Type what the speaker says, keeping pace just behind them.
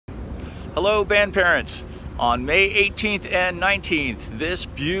Hello band parents. On May 18th and 19th, this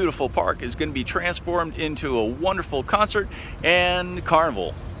beautiful park is going to be transformed into a wonderful concert and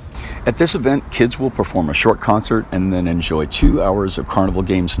carnival. At this event, kids will perform a short concert and then enjoy 2 hours of carnival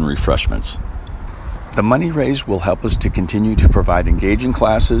games and refreshments. The money raised will help us to continue to provide engaging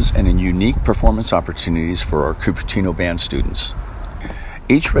classes and unique performance opportunities for our Cupertino band students.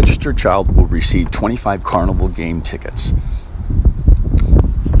 Each registered child will receive 25 carnival game tickets.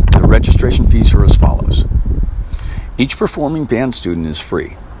 The registration fees are as follows. Each performing band student is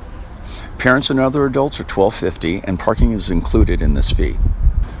free. Parents and other adults are $12.50 and parking is included in this fee.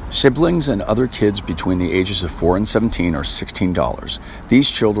 Siblings and other kids between the ages of 4 and 17 are $16.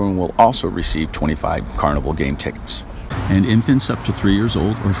 These children will also receive 25 carnival game tickets. And infants up to 3 years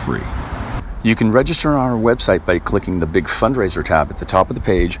old are free. You can register on our website by clicking the big Fundraiser tab at the top of the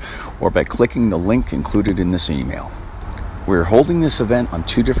page or by clicking the link included in this email. We're holding this event on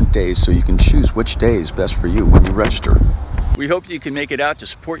 2 different days, so you can choose which day is best for you when you register. We hope you can make it out to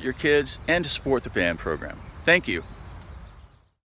support your kids and to support the band program. Thank you.